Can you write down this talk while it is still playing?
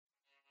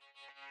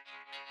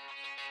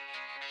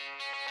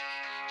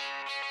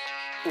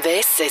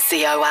This is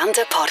the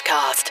Oanda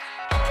Podcast.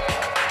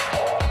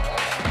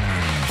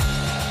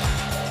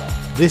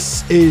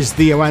 This is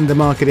the Oanda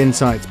Market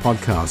Insights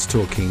Podcast,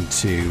 talking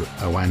to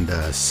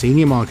Oanda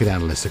senior market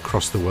analysts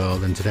across the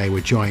world. And today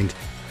we're joined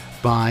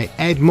by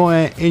Ed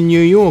Moyer in New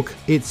York.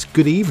 It's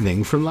good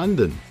evening from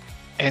London.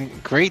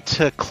 And great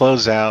to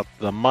close out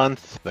the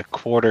month, the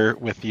quarter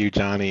with you,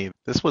 Johnny.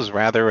 This was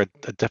rather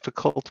a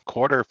difficult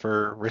quarter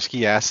for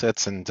risky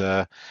assets, and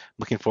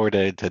looking forward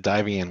to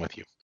diving in with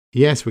you.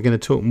 Yes, we're going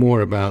to talk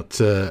more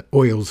about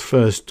oil's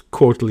first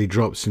quarterly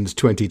drop since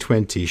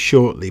 2020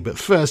 shortly. But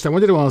first, I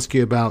wanted to ask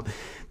you about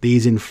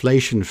these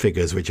inflation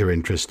figures, which are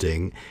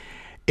interesting.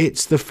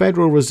 It's the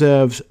Federal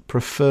Reserve's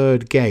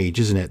preferred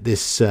gauge, isn't it,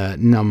 this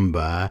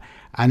number?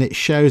 And it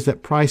shows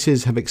that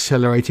prices have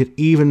accelerated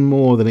even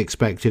more than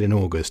expected in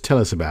August. Tell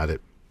us about it.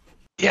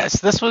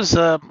 Yes, this was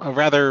a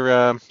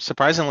rather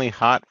surprisingly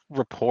hot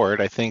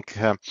report. I think,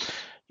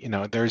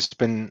 there's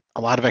been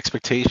a lot of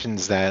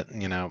expectations that,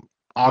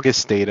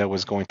 August data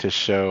was going to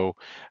show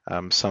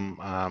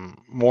some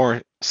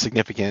more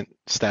significant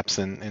steps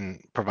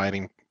in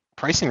providing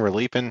pricing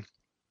relief, and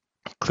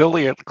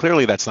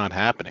clearly that's not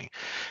happening.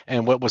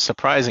 And what was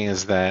surprising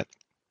is that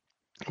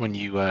when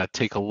you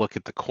take a look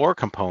at the core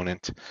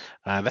component,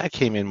 that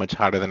came in much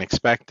hotter than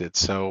expected.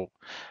 So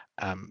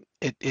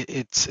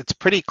it's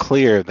pretty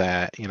clear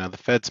that the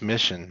Fed's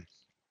mission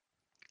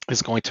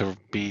is going to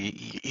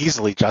be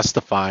easily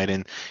justified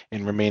in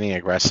remaining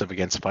aggressive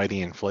against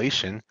fighting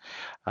inflation.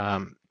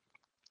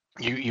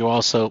 You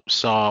also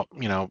saw,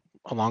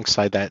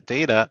 alongside that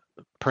data,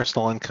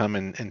 personal income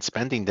and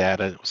spending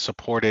data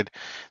supported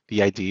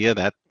the idea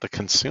that the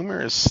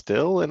consumer is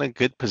still in a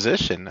good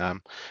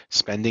position.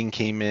 Spending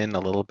came in a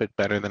little bit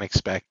better than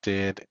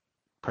expected.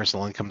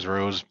 Personal incomes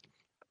rose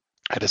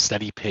at a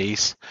steady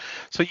pace.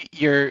 So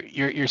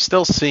you're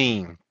still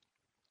seeing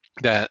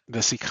that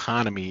this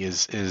economy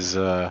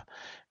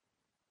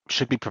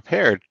should be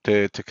prepared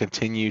to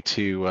continue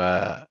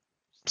to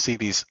see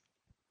these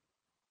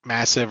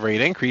massive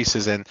rate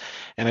increases, and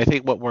I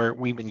think what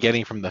we've been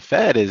getting from the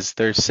Fed is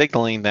they're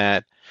signaling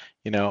that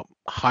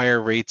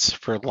higher rates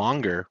for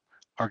longer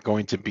are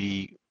going to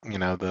be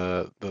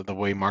the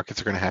way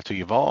markets are going to have to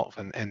evolve,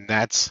 and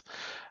that's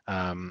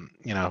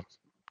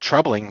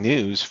troubling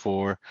news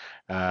for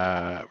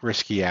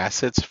risky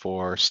assets,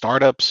 for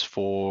startups,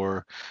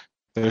 for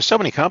there's so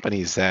many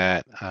companies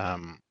that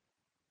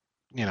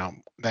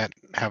that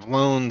have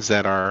loans,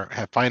 that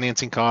have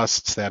financing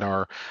costs that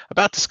are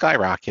about to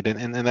skyrocket,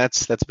 and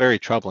that's very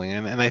troubling.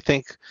 And I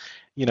think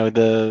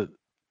the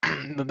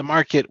the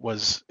market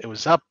was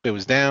up, it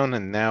was down,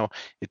 and now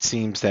it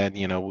seems that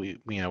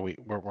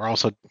we're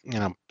also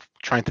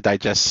trying to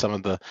digest some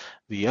of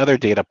the other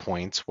data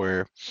points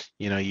where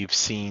you've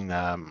seen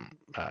a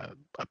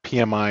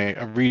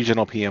PMI, a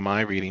regional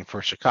PMI reading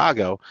for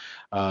Chicago,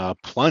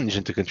 plunge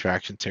into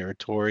contraction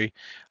territory,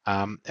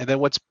 and then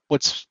what's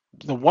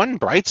the one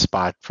bright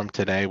spot from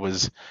today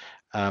was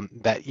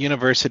that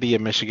University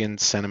of Michigan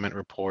sentiment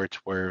report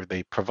where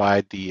they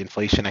provide the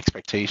inflation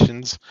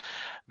expectations.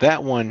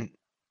 That one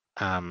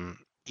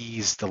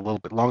eased a little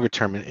bit. Longer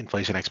term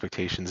inflation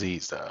expectations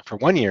eased. For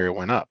 1 year, it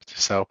went up.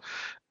 So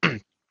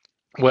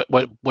what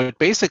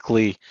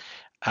basically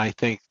I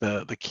think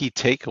the key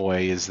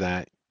takeaway is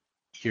that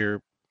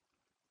you're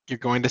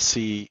going to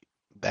see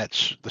that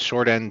the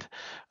short end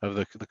of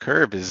the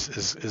curve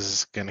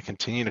is going to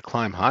continue to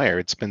climb higher.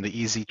 It's been the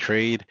easy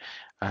trade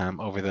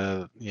over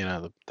the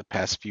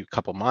past few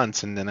couple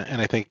months, and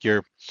I think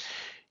you're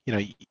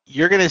going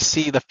to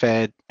see the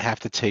Fed have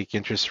to take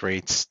interest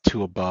rates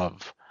to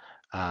above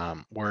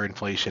where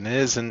inflation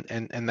is,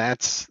 and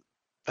that's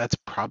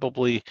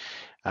probably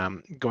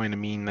going to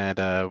mean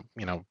that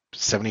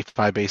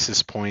 75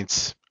 basis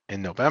points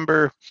in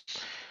November.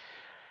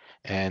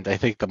 And I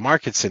think the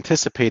market's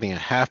anticipating a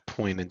half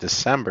point in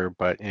December,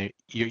 but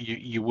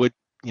you would,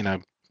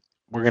 we're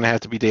going to have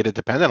to be data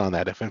dependent on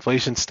that. If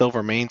inflation still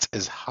remains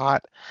as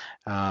hot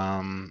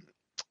and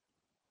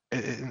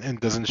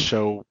doesn't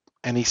show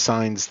any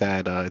signs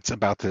that it's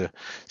about to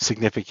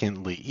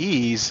significantly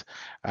ease,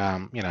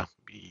 the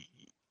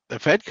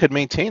Fed could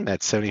maintain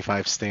that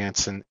 75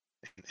 stance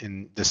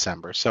in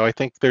December. So I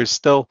think there's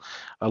still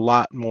a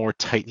lot more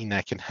tightening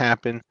that can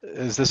happen.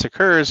 As this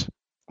occurs,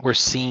 we're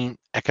seeing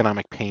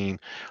economic pain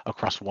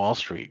across Wall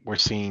Street. We're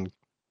seeing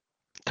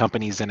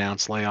companies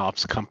announce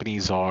layoffs.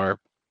 Companies are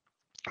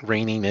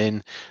reining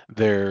in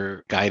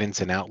their guidance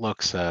and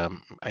outlooks. I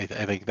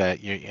think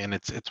that and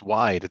it's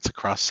wide. It's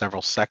across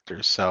several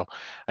sectors. So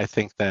I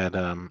think that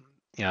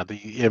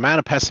the amount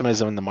of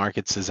pessimism in the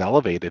markets is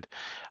elevated,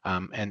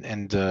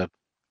 and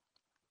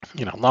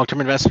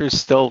long-term investors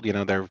still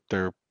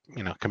they're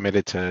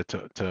committed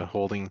to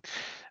holding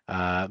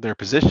their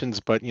positions,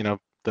 but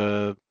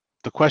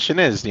the question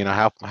is,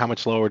 how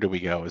much lower do we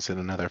go? Is it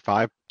another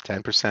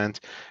 5-10%?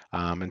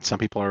 And some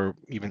people are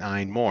even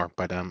eyeing more.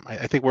 But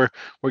I think we're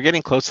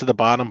getting close to the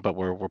bottom, but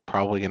we're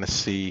probably going to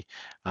see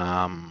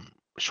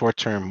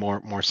short-term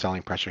more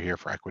selling pressure here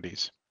for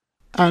equities.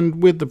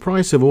 And with the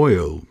price of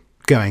oil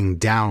going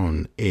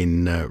down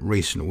in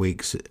recent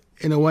weeks,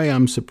 In a way,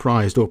 I'm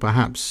surprised, or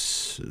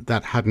perhaps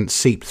that hadn't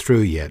seeped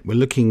through yet. We're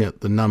looking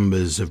at the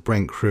numbers of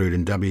Brent crude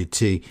and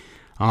WTI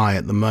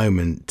at the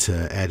moment,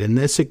 Ed, and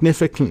they're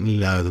significantly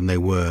lower than they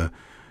were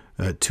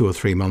 2 or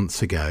 3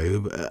 months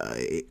ago.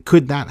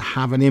 Could that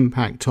have an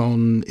impact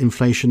on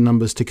inflation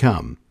numbers to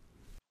come?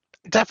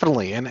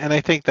 Definitely, and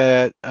I think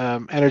that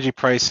energy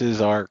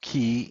prices are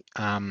key.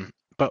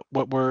 But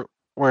what we're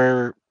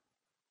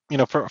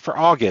for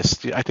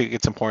August, I think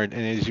it's important.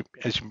 And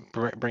as you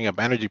bring up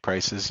energy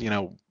prices,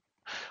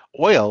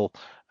 oil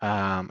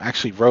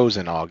actually rose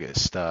in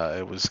August.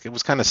 It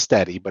was kind of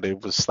steady, but it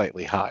was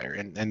slightly higher.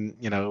 And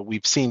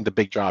we've seen the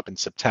big drop in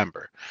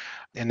September,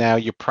 and now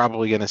you're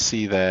probably going to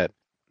see that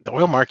the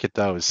oil market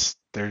though is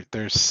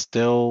there's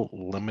still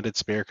limited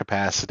spare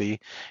capacity.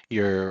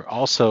 You're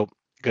also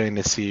going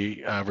to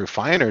see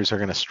refiners are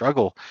going to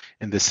struggle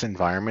in this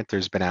environment.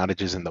 There's been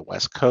outages in the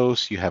West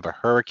Coast. You have a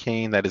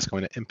hurricane that is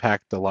going to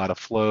impact a lot of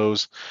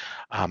flows.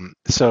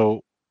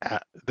 So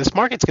this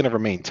market's going to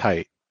remain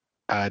tight.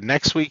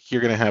 Next week,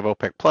 you're going to have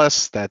OPEC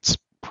Plus. That's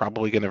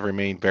probably going to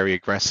remain very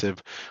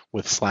aggressive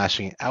with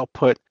slashing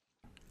output.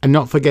 And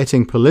not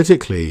forgetting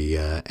politically,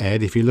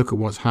 Ed, if you look at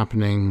what's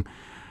happening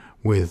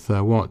with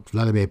what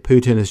Vladimir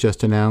Putin has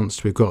just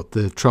announced, we've got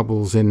the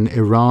troubles in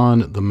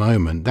Iran at the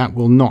moment. That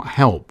will not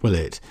help, will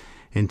it,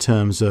 in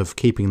terms of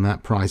keeping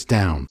that price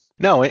down?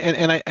 No,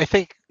 and I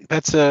think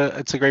it's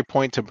a great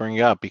point to bring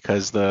up,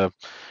 because the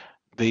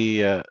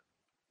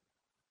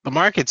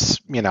markets,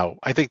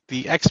 I think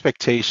the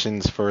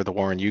expectations for the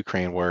war in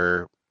Ukraine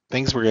were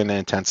things were going to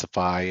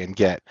intensify and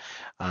get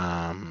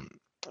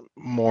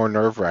more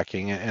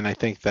nerve-wracking. And I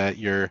think that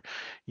you're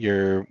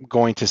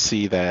going to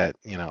see that,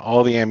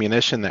 all the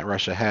ammunition that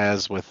Russia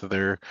has with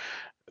the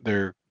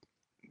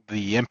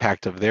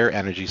impact of their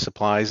energy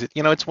supplies,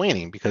 it's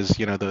waning, because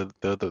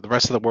the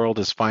rest of the world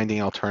is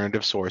finding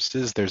alternative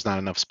sources. There's not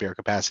enough spare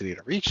capacity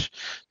to reach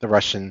the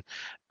Russian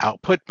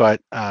output,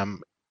 but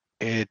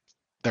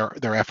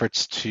their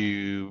efforts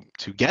to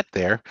get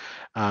there.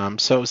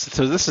 So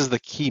this is the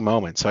key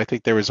moment. So I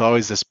think there was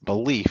always this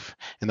belief,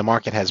 and the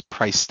market has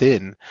priced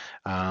in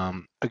a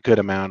good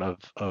amount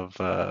of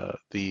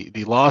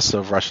the loss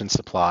of Russian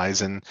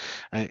supplies. And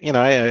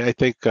I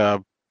think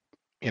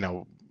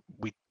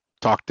we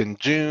talked in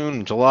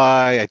June,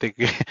 July. I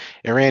think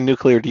Iran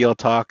nuclear deal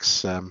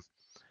talks.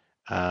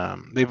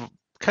 They've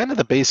kind of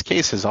the base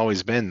case has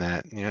always been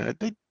that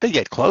they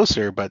get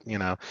closer, but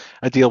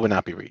a deal would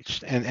not be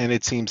reached, and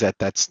it seems that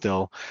that's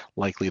still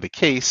likely the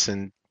case.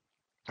 And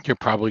you're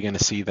probably going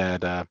to see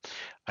that.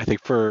 I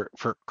think for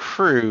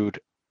crude,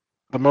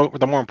 the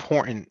more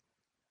important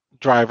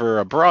driver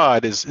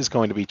abroad is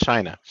going to be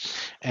China,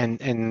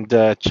 and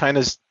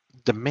China's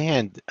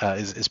demand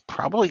is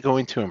probably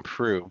going to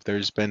improve.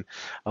 There's been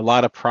a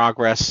lot of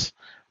progress.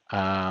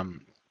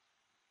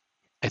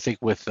 I think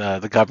with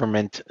the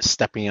government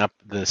stepping up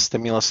the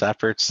stimulus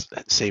efforts,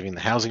 saving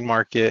the housing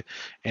market,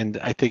 and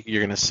I think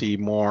you're going to see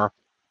more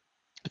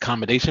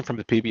accommodation from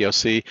the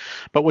PBOC.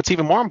 But what's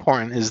even more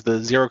important is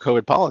the zero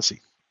COVID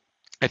policy.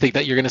 I think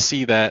that you're going to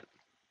see that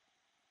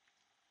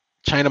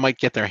China might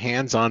get their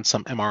hands on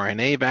some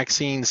mRNA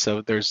vaccines.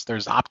 So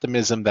there's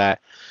optimism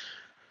that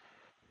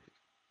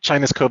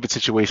China's COVID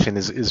situation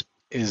is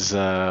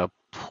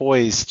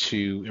poised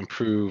to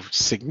improve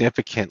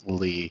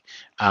significantly.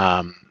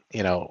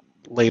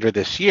 Later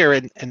this year,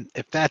 and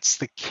if that's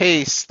the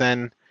case,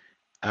 then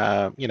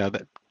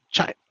that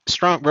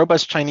strong,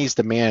 robust Chinese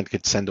demand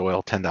could send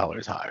oil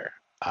 $10 higher,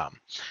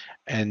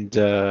 and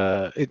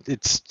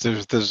there's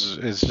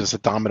just a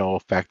domino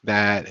effect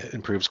that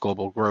improves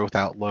global growth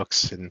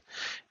outlooks and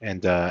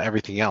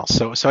everything else.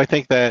 So I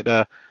think that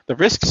the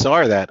risks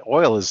are that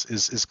oil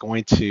is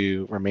going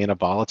to remain a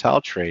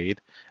volatile trade.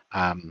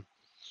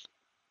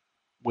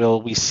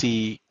 Will we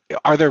see?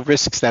 Are there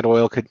risks that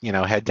oil could,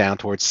 head down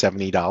towards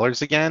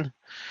 $70 again,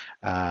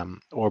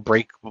 or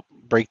break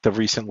the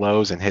recent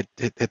lows and hit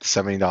the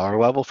 $70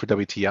 level for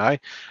WTI?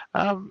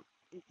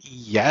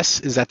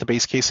 Yes. Is that the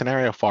base case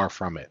scenario? Far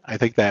from it. I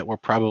think that we're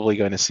probably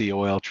going to see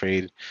oil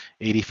trade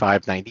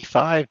 85,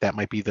 95. That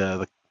might be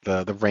the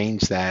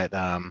range that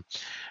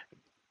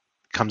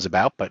comes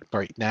about. But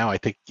right now, I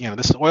think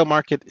this oil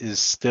market is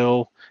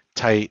still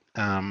tight,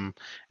 and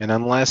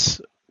unless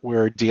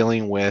we're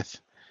dealing with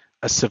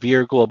a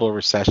severe global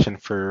recession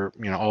for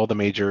all the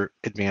major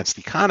advanced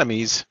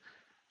economies,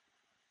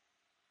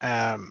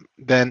 then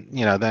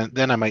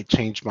I might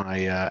change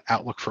my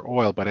outlook for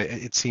oil. But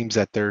it seems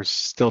that there's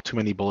still too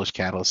many bullish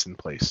catalysts in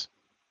place.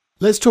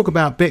 Let's talk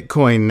about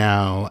Bitcoin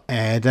now,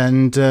 Ed,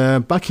 and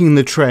bucking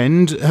the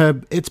trend.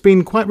 It's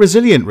been quite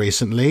resilient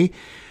recently.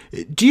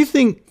 Do you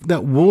think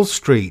that Wall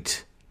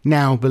Street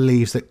now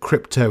believes that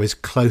crypto is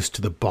close to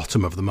the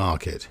bottom of the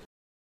market?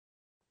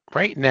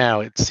 Right now,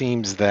 it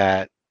seems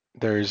that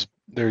there's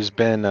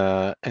been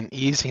an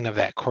easing of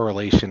that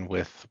correlation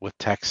with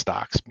tech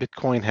stocks.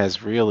 Bitcoin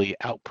has really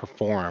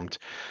outperformed.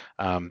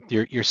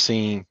 You're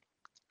seeing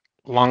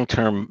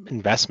long-term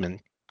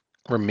investment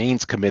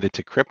remains committed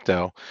to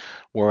crypto,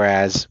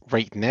 whereas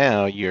right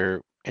now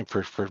you're and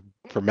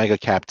for mega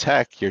cap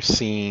tech, you're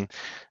seeing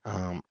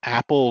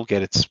Apple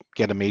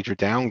get a major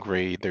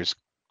downgrade. There's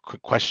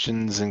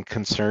questions and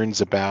concerns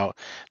about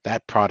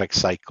that product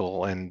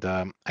cycle, and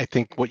I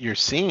think what you're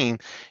seeing,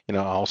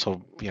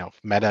 also,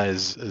 Meta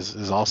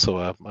is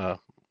also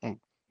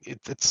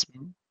it's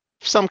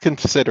some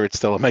consider it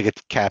still a mega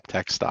cap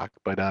tech stock,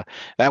 but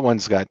that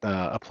one's got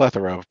a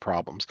plethora of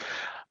problems.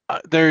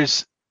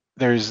 There's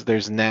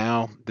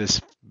now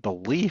this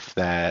belief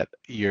that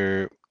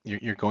you're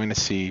going to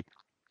see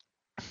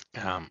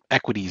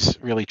equities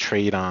really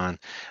trade on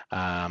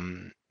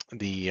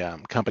the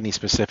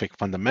company-specific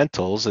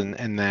fundamentals,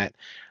 and that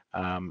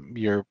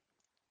your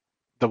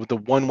the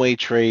one-way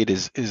trade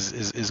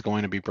is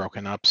going to be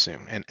broken up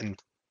soon, and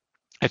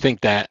I think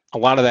that a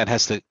lot of that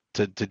has to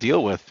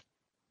deal with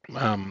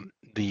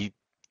the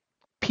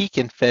peak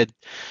in Fed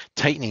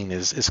tightening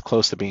is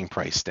close to being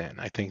priced in.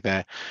 I think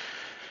that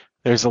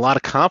there's a lot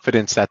of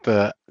confidence that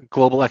the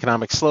global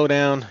economic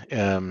slowdown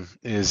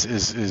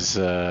is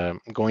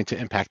going to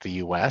impact the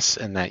U.S.,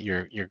 and that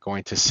you're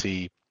going to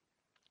see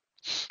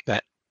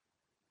that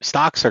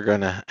stocks are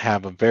going to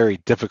have a very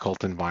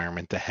difficult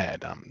environment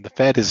ahead. The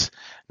Fed is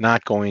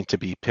not going to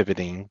be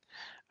pivoting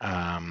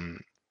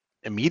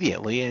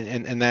immediately,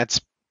 and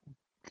that's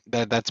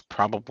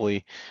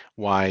probably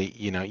why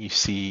you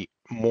see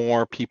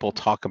more people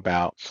talk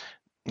about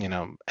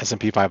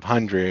S&P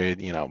 500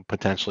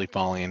 potentially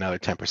falling another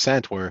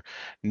 10%, where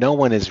no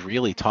one is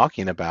really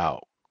talking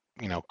about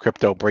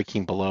crypto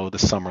breaking below the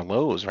summer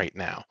lows right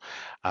now.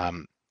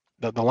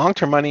 The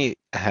long-term money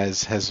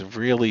has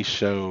really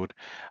showed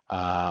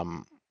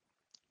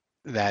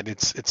that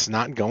it's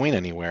not going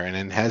anywhere, and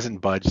it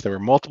hasn't budged. There were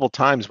multiple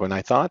times when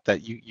I thought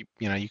that you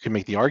could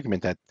make the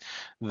argument that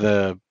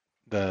the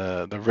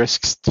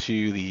risks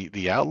to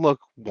the outlook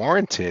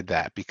warranted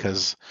that,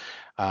 because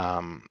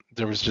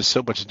there was just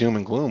so much doom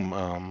and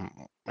gloom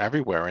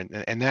everywhere,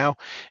 and now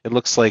it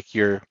looks like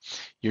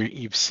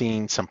you've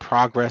seen some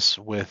progress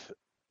with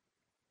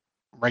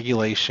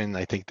regulation.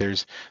 I think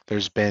there's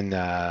been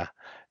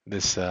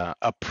this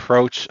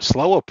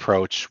slow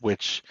approach,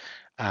 which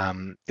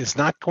is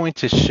not going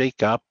to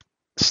shake up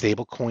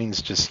stable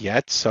coins just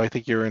yet. So I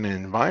think you're in an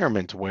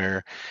environment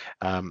where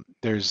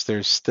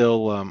there's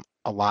still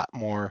a lot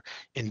more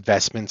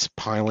investments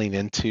piling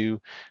into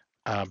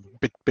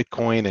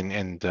Bitcoin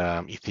and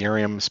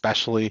Ethereum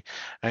especially.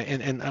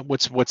 And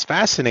what's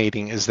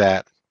fascinating is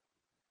that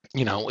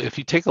if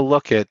you take a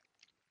look at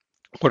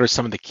what are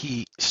some of the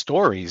key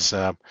stories,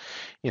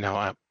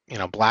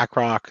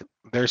 BlackRock,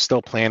 they're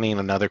still planning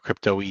another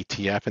crypto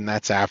ETF, and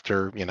that's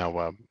after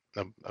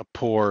a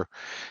poor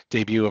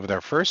debut of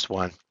their first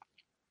one.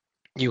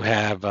 You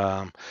have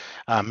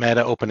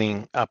Meta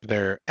opening up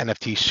their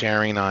NFT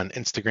sharing on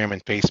Instagram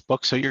and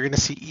Facebook, so you're going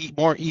to see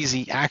more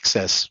easy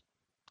access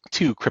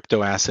to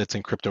crypto assets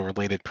and crypto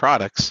related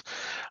products.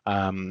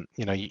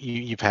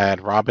 You've had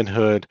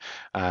Robinhood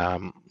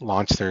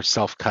launch their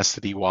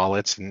self-custody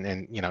wallets,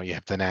 and you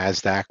have the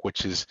NASDAQ,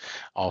 which is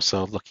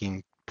also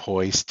looking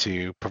poised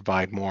to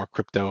provide more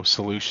crypto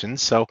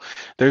solutions. So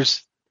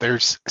there's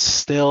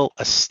still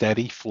a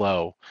steady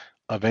flow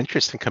of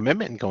interest and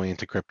commitment going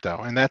into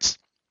crypto, and that's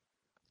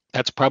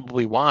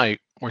probably why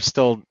we're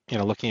still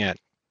looking at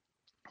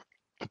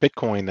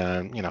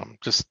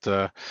Bitcoin just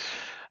a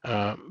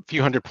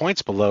few hundred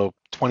points below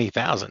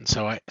 20,000.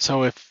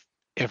 So if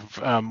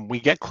we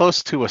get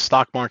close to a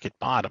stock market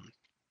bottom,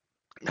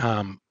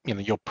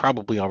 you'll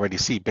probably already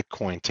see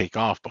Bitcoin take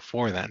off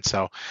before then.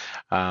 So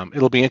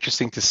it'll be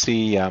interesting to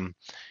see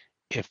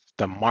if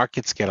the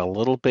markets get a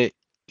little bit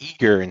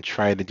eager and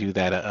try to do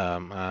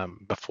that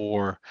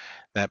before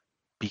that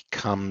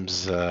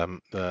becomes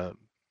the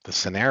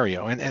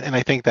scenario. And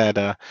I think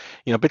that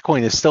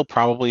Bitcoin is still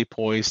probably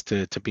poised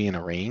to be in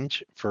a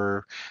range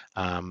for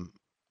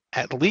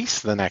at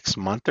least the next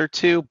month or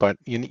two, but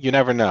you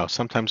never know.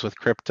 Sometimes with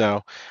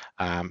crypto,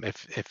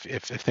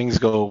 if things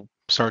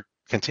start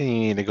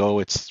continuing to go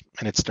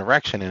in its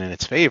direction and in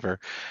its favor,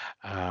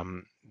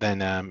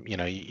 then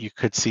you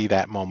could see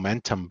that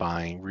momentum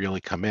buying really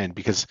come in,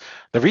 because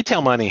the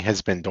retail money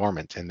has been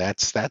dormant, and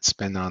that's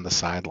been on the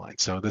sideline.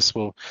 So this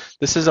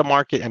is a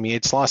market. I mean,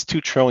 it's lost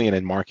 $2 trillion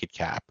in market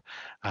cap.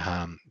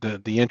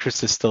 The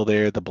interest is still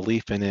there, the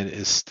belief in it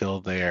is still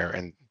there,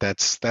 and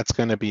that's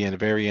going to be a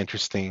very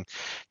interesting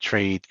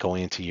trade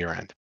going into year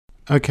end.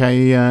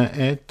 Okay,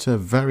 Ed,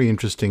 very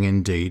interesting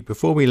indeed.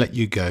 Before we let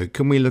you go,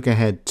 can we look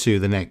ahead to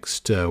the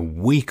next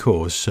week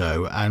or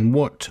so, and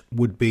what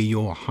would be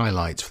your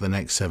highlights for the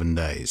next 7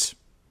 days?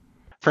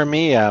 For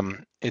me,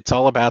 it's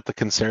all about the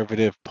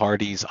Conservative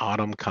Party's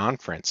autumn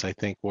conference. I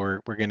think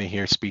we're going to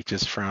hear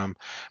speeches from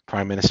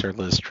Prime Minister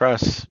Liz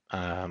Truss,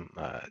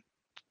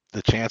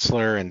 the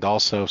Chancellor, and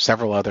also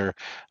several other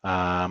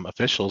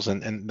officials,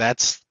 and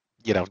that's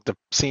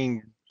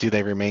seeing, do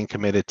they remain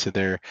committed to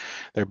their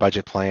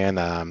budget plan?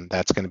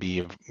 That's going to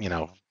be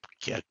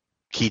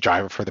key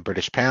driver for the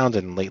British pound,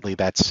 and lately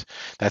that's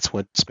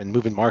what's been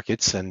moving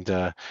markets,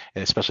 and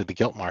especially the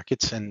gilt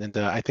markets. And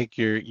I think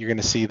you're going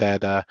to see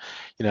that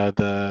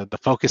the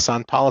focus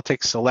on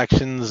politics,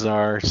 elections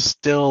are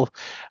still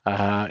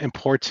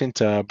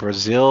important.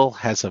 Brazil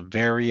has a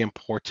very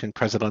important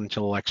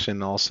presidential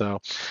election also,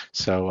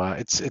 so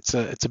it's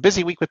a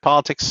busy week with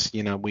politics.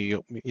 In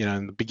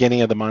the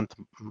beginning of the month,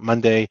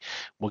 Monday,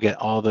 we'll get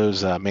all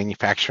those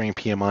manufacturing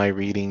PMI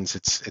readings.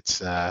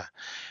 It's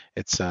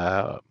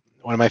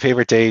one of my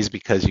favorite days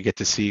because you get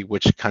to see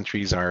which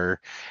countries are,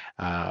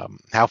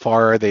 how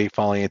far are they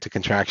falling into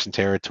contraction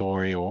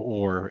territory,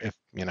 or if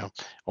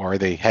or are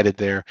they headed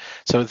there.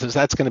 So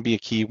that's going to be a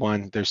key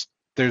one.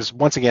 There's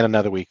once again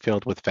another week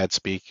filled with Fed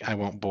speak. I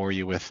won't bore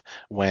you with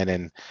when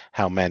and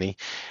how many.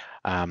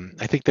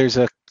 I think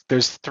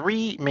there's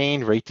three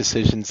main rate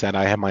decisions that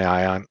I have my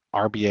eye on.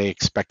 RBA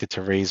expected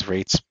to raise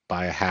rates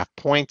by a half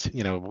point.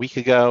 A week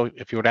ago,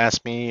 if you would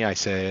ask me,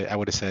 I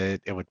would have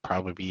said it would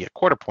probably be a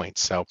quarter point.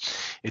 So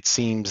it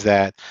seems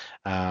that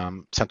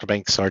central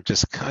banks are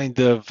just kind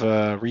of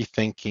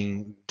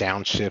rethinking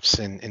downshifts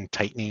and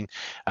tightening.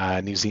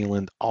 New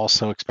Zealand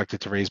also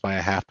expected to raise by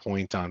a half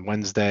point on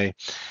Wednesday,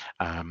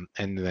 and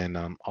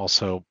then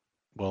also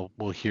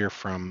we'll hear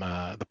from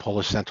the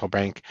Polish central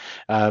bank.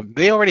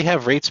 They already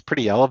have rates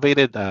pretty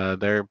elevated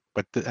there,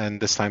 and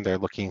this time they're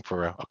looking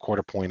for a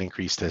quarter point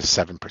increase to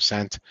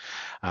 7%.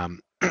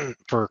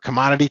 For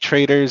commodity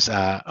traders,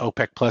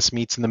 OPEC Plus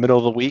meets in the middle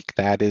of the week.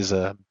 That is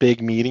a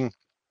big meeting.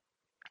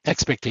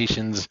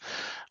 Expectations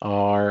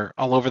are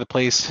all over the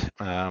place,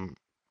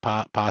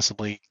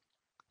 possibly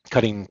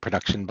cutting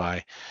production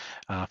by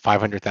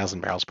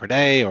 500,000 barrels per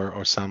day,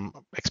 or some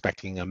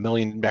expecting 1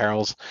 million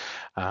barrels.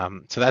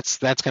 So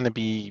that's going to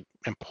be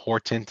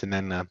important. And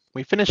then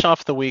we finish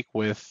off the week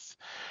with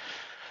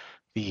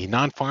the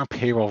non-farm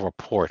payroll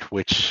report,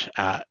 which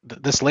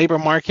this labor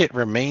market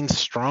remains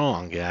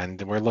strong,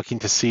 and we're looking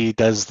to see,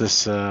 does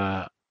this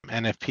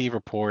NFP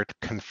report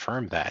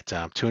confirm that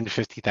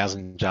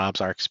 250,000 jobs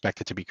are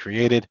expected to be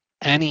created.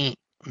 Any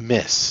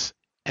miss,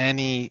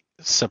 any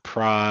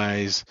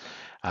surprise,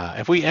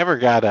 if we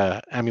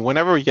ever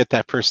whenever we get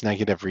that first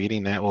negative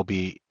reading, that will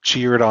be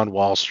cheered on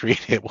Wall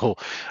Street. It will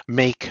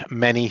make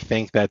many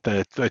think that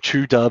the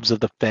true dubs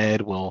of the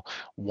Fed will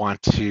want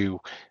to,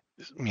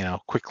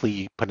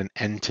 quickly put an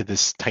end to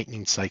this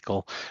tightening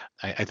cycle.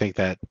 I think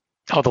that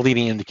all the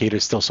leading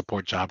indicators still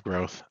support job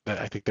growth.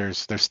 I think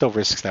there's still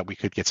risks that we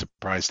could get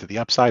surprised to the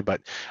upside,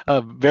 but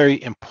a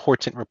very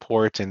important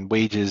report. And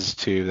wages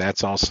too,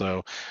 that's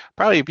also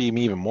probably be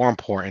even more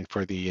important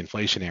for the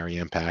inflationary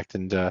impact.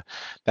 And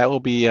that will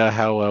be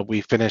how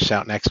we finish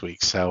out next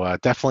week. So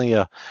definitely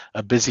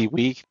a busy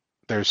week.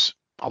 There's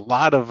a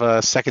lot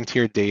of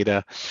second-tier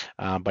data,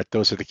 but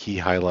those are the key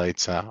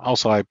highlights.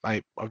 Also,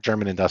 I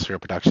German industrial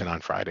production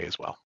on Friday as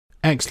well.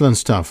 Excellent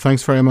stuff.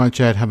 Thanks very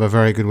much, Ed. Have a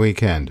very good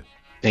weekend.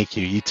 Thank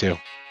you. You too.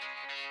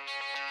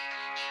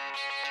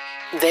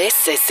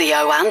 This is the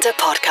Oanda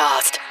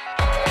Podcast.